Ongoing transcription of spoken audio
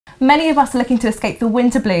Many of us are looking to escape the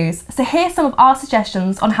winter blues, so here's some of our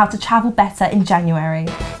suggestions on how to travel better in January.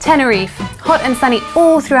 Tenerife. Hot and sunny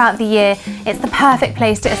all throughout the year, it's the perfect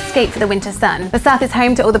place to escape for the winter sun. The south is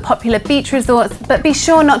home to all the popular beach resorts, but be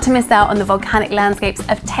sure not to miss out on the volcanic landscapes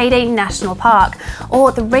of Teide National Park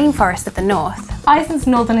or the rainforests of the north. Iceland's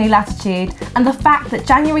northerly latitude and the fact that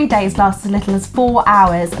January days last as little as 4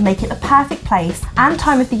 hours make it the perfect place and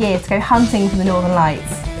time of the year to go hunting for the northern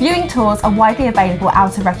lights. Viewing tours are widely available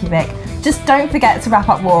out of Reykjavik. Just don't forget to wrap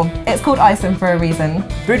up warm. It's called Iceland for a reason.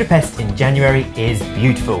 Budapest in January is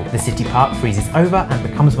beautiful. The city park freezes over and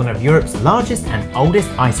becomes one of Europe's largest and oldest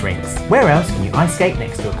ice rinks. Where else can you ice skate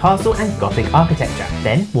next to a castle and Gothic architecture?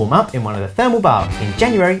 Then warm up in one of the thermal baths. In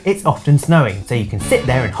January it's often snowing, so you can sit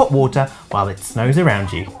there in hot water while it snows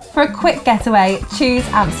around you. For a quick getaway, choose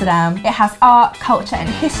Amsterdam. It has art, culture and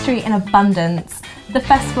history in abundance. The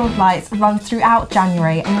Festival of Lights runs throughout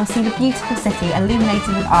January and you'll see the beautiful city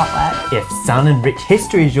illuminated with artwork. If sun and rich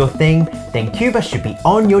history is your thing, then Cuba should be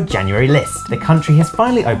on your January list. The country has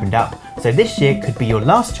finally opened up, so this year could be your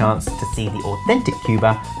last chance to see the authentic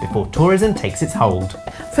Cuba before tourism takes its hold.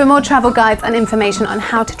 For more travel guides and information on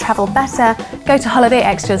how to travel better, go to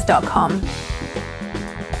holidayextras.com.